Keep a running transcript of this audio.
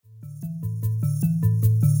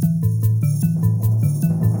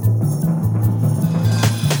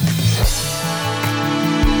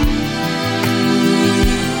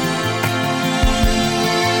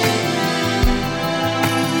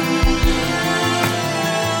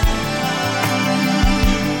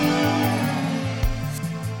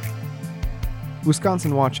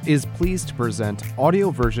Wisconsin Watch is pleased to present audio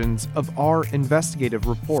versions of our investigative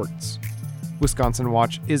reports. Wisconsin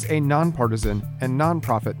Watch is a nonpartisan and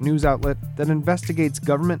nonprofit news outlet that investigates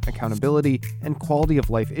government accountability and quality of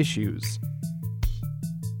life issues.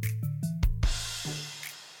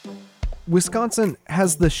 Wisconsin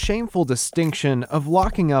has the shameful distinction of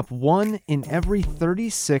locking up 1 in every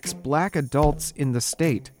 36 black adults in the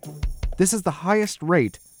state. This is the highest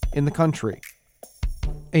rate in the country.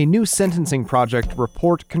 A new sentencing project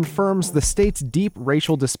report confirms the state's deep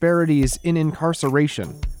racial disparities in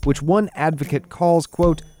incarceration, which one advocate calls,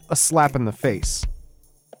 quote, a slap in the face.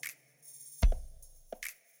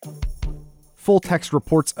 Full-text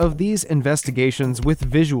reports of these investigations with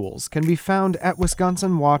visuals can be found at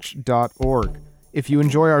wisconsinwatch.org. If you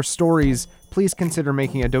enjoy our stories, please consider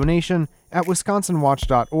making a donation at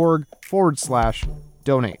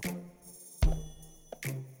wisconsinwatch.org/donate.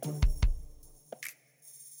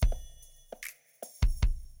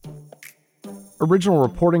 Original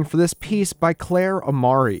reporting for this piece by Claire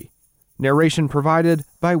Amari. Narration provided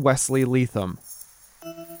by Wesley Leatham.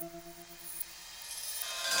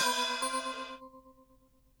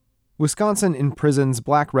 Wisconsin imprisons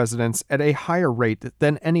black residents at a higher rate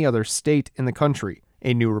than any other state in the country,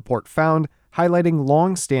 a new report found, highlighting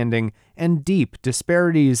long-standing and deep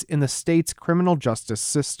disparities in the state's criminal justice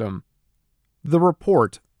system. The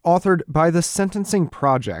report, authored by the Sentencing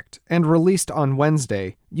Project and released on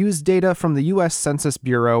Wednesday, used data from the U.S. Census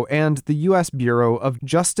Bureau and the U.S. Bureau of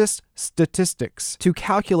Justice Statistics to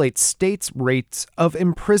calculate states' rates of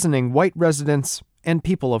imprisoning white residents and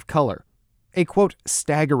people of color. A, quote,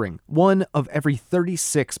 staggering 1 of every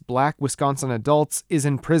 36 black Wisconsin adults is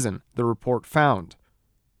in prison, the report found.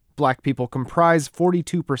 Black people comprise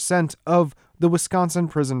 42% of the Wisconsin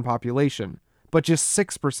prison population, but just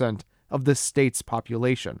 6% of the state's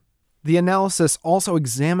population. The analysis also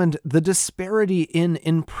examined the disparity in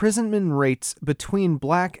imprisonment rates between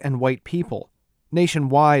black and white people.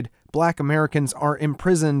 Nationwide, black Americans are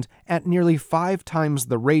imprisoned at nearly 5 times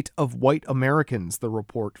the rate of white Americans, the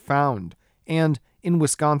report found. And in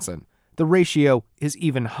Wisconsin, the ratio is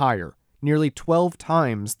even higher, nearly 12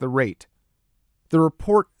 times the rate. The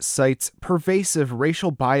report cites pervasive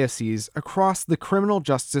racial biases across the criminal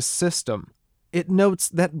justice system. It notes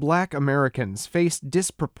that black Americans face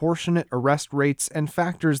disproportionate arrest rates and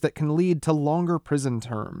factors that can lead to longer prison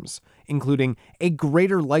terms, including a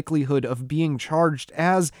greater likelihood of being charged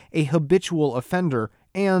as a habitual offender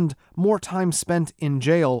and more time spent in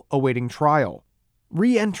jail awaiting trial.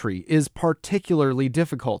 Re-entry is particularly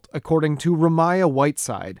difficult, according to Ramiah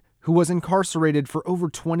Whiteside, who was incarcerated for over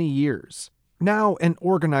 20 years. Now an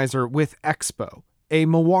organizer with Expo, a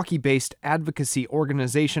Milwaukee-based advocacy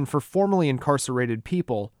organization for formerly incarcerated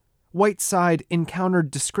people, Whiteside encountered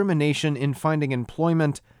discrimination in finding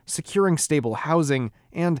employment, securing stable housing,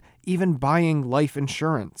 and even buying life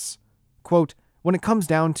insurance. Quote, when it comes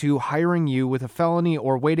down to hiring you with a felony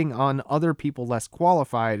or waiting on other people less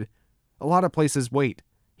qualified, a lot of places wait,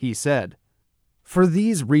 he said. For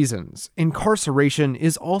these reasons, incarceration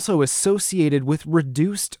is also associated with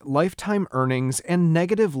reduced lifetime earnings and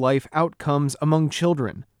negative life outcomes among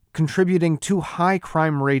children, contributing to high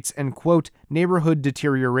crime rates and, quote, neighborhood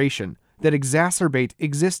deterioration that exacerbate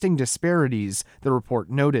existing disparities, the report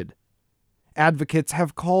noted. Advocates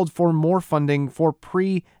have called for more funding for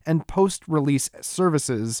pre- and post-release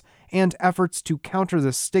services and efforts to counter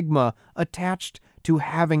the stigma attached to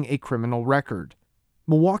having a criminal record.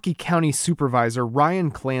 Milwaukee County Supervisor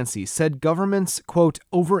Ryan Clancy said governments, quote,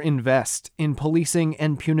 overinvest in policing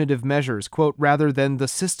and punitive measures, quote, rather than the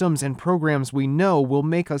systems and programs we know will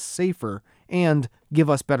make us safer and give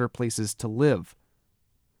us better places to live.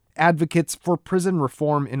 Advocates for prison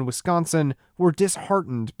reform in Wisconsin were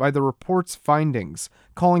disheartened by the report's findings,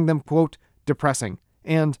 calling them, quote, depressing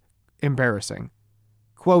and embarrassing.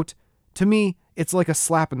 Quote, to me, it's like a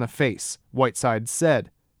slap in the face, Whiteside said.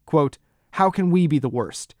 Quote, how can we be the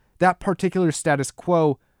worst? That particular status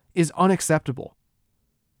quo is unacceptable.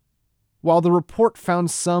 While the report found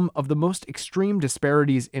some of the most extreme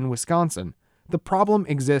disparities in Wisconsin, the problem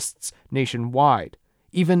exists nationwide,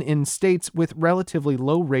 even in states with relatively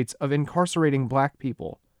low rates of incarcerating black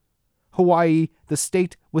people. Hawaii, the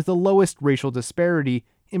state with the lowest racial disparity,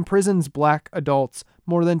 imprisons black adults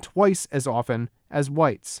more than twice as often as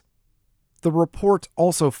whites. The report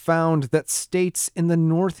also found that states in the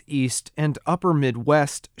Northeast and Upper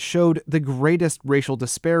Midwest showed the greatest racial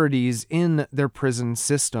disparities in their prison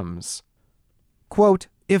systems. Quote,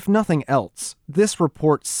 if nothing else, this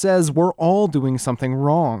report says we're all doing something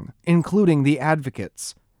wrong, including the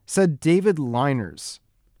advocates, said David Liners.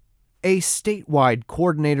 a statewide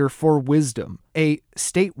coordinator for Wisdom, a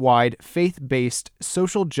statewide faith-based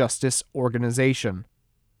social justice organization.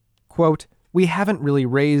 Quote, "We haven't really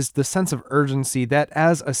raised the sense of urgency that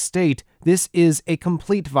as a state, this is a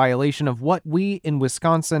complete violation of what we in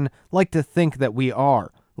Wisconsin like to think that we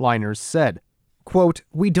are," Leiners said. Quote,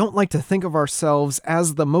 "We don't like to think of ourselves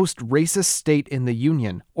as the most racist state in the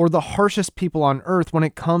union, or the harshest people on earth when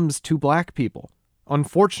it comes to black people.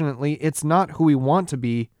 Unfortunately, it's not who we want to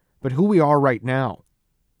be, but who we are right now."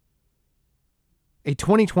 A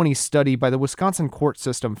 2020 study by the Wisconsin court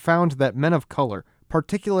system found that men of color,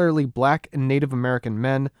 particularly black and Native American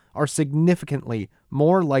men, are significantly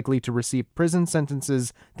more likely to receive prison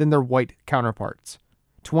sentences than their white counterparts.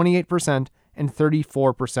 28% and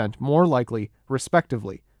 34% more likely,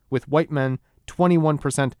 respectively, with white men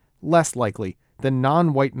 21% less likely than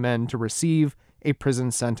non-white men to receive a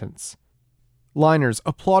prison sentence. Leiners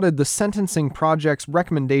applauded the Sentencing Project's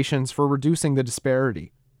recommendations for reducing the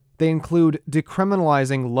disparity. They include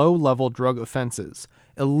decriminalizing low-level drug offenses,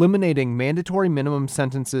 eliminating mandatory minimum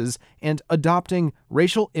sentences, and adopting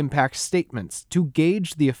racial impact statements to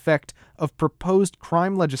gauge the effect of proposed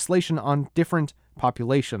crime legislation on different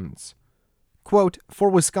populations. Quote, "For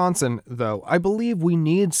Wisconsin, though, I believe we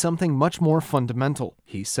need something much more fundamental,"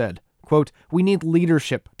 he said. Quote, "We need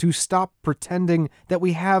leadership to stop pretending that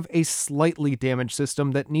we have a slightly damaged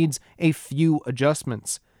system that needs a few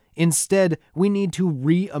adjustments. Instead, we need to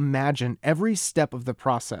reimagine every step of the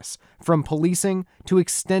process, from policing to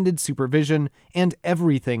extended supervision and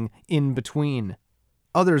everything in between."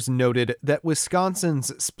 Others noted that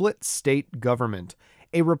Wisconsin's split state government,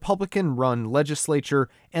 a Republican-run legislature,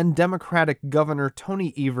 and Democratic Governor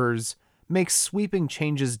Tony Evers makes sweeping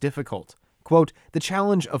changes difficult. Quote, "The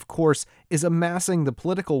challenge, of course, is amassing the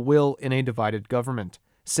political will in a divided government,"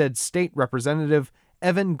 said State Representative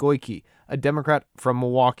Evan Goyke, a Democrat from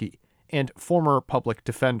Milwaukee and former public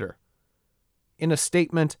defender. In a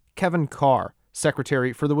statement, Kevin Carr,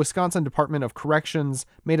 Secretary for the Wisconsin Department of Corrections,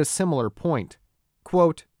 made a similar point.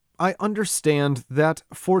 Quote, "I understand that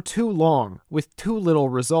for too long, with too little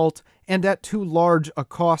result, and at too large a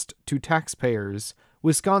cost to taxpayers,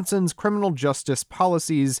 Wisconsin's criminal justice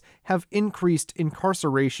policies have increased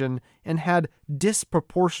incarceration and had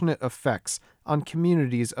disproportionate effects on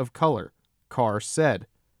communities of color," Carr said.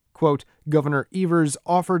 Quote, "Governor Evers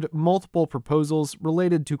offered multiple proposals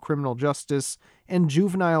related to criminal justice and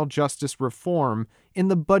juvenile justice reform in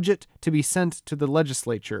the budget to be sent to the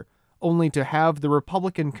legislature, only to have the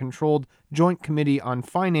Republican-controlled Joint Committee on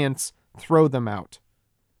Finance throw them out."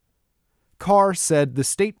 Carr said the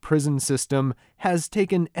state prison system has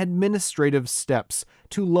taken administrative steps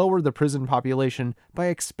to lower the prison population by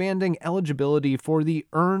expanding eligibility for the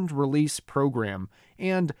Earned Release Program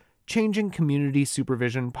and changing community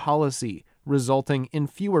supervision policy, resulting in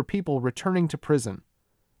fewer people returning to prison.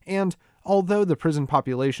 And although the prison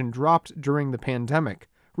population dropped during the pandemic,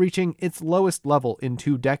 reaching its lowest level in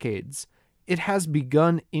 2 decades, it has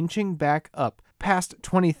begun inching back up past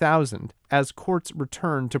 20,000 as courts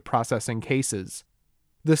return to processing cases.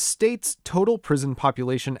 The state's total prison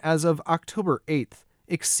population as of October 8th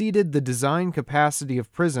exceeded the design capacity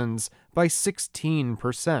of prisons by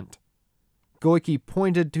 16%. Goyke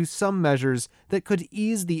pointed to some measures that could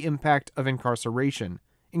ease the impact of incarceration,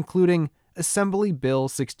 including Assembly Bill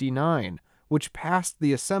 69, which passed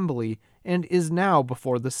the Assembly and is now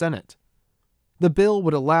before the Senate. The bill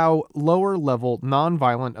would allow lower-level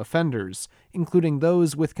nonviolent offenders, including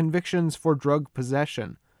those with convictions for drug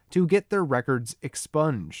possession, to get their records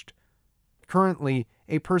expunged. Currently,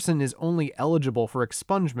 a person is only eligible for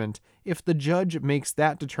expungement if the judge makes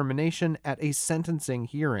that determination at a sentencing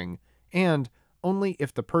hearing, and only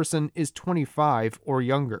if the person is 25 or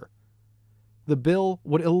younger. The bill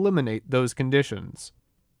would eliminate those conditions.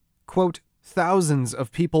 Quote, "Thousands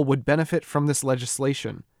of people would benefit from this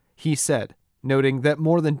legislation," he said, noting that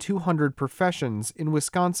more than 200 professions in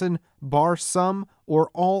Wisconsin bar some or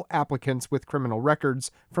all applicants with criminal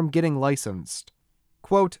records from getting licensed.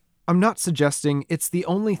 Quote, "I'm not suggesting it's the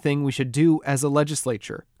only thing we should do as a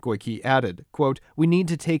legislature," Goyke added. Quote, "We need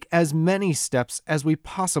to take as many steps as we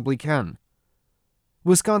possibly can."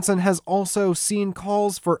 Wisconsin has also seen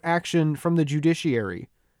calls for action from the judiciary.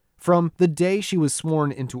 From the day she was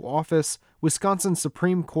sworn into office, Wisconsin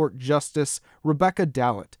Supreme Court Justice Rebecca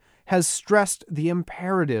Dallet has stressed the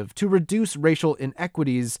imperative to reduce racial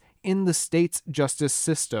inequities in the state's justice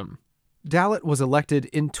system. Dallet was elected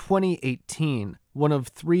in 2018, one of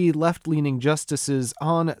 3 left-leaning justices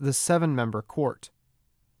on the 7-member court.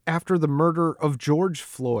 After the murder of George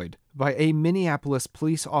Floyd by a Minneapolis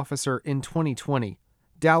police officer in 2020,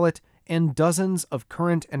 Dallet and dozens of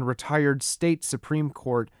current and retired state Supreme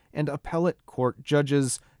Court and appellate court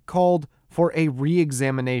judges called for a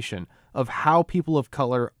re-examination of how people of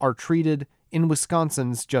color are treated in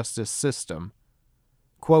Wisconsin's justice system.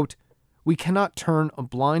 Quote, "We cannot turn a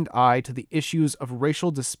blind eye to the issues of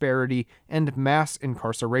racial disparity and mass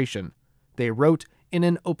incarceration," they wrote in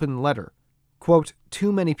an open letter. Quote,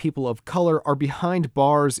 "Too many people of color are behind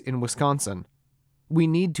bars in Wisconsin. We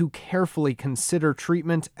need to carefully consider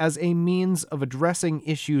treatment as a means of addressing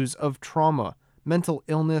issues of trauma, mental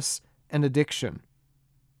illness, and addiction."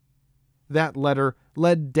 That letter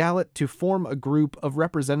led Dallatt to form a group of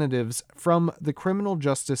representatives from the criminal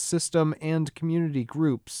justice system and community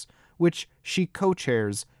groups, which she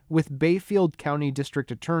co-chairs with Bayfield County District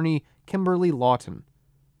Attorney Kimberly Lawton.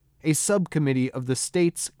 A subcommittee of the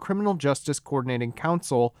state's Criminal Justice Coordinating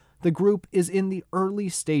Council, the group is in the early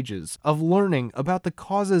stages of learning about the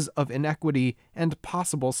causes of inequity and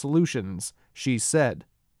possible solutions, she said.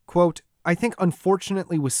 Quote, "I think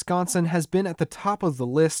unfortunately Wisconsin has been at the top of the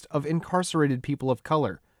list of incarcerated people of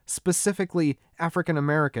color, specifically African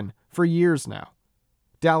American, for years now."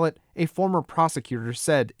 Dallatt, a former prosecutor,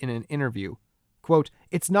 said in an interview, quote,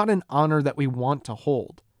 "It's not an honor that we want to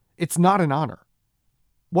hold. It's not an honor."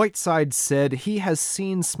 Whiteside said he has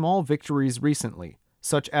seen small victories recently,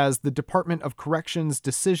 such as the Department of Corrections'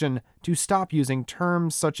 decision to stop using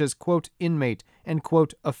terms such as, quote, "inmate" and,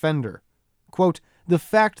 quote, "offender." Quote, "The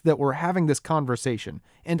fact that we're having this conversation,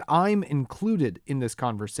 and I'm included in this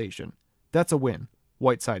conversation, that's a win,"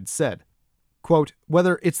 Whiteside said. Quote,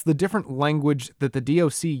 "Whether it's the different language that the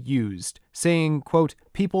DOC used, saying, quote,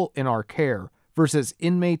 'people in our care' versus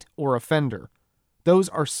 'inmate' or 'offender,' those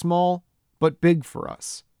are small but big for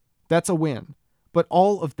us. That's a win. But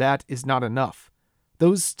all of that is not enough.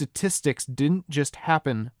 Those statistics didn't just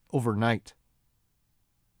happen overnight."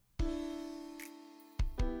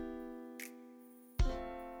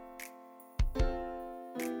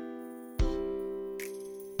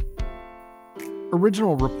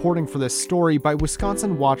 Original reporting for this story by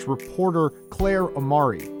Wisconsin Watch reporter Claire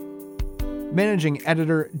Amari. Managing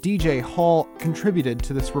editor DJ Hall contributed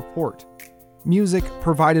to this report. Music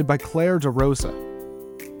provided by Claire DeRosa.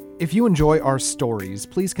 If you enjoy our stories,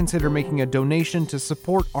 please consider making a donation to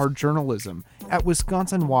support our journalism at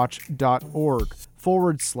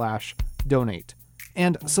wisconsinwatch.org/donate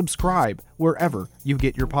and subscribe wherever you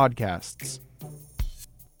get your podcasts.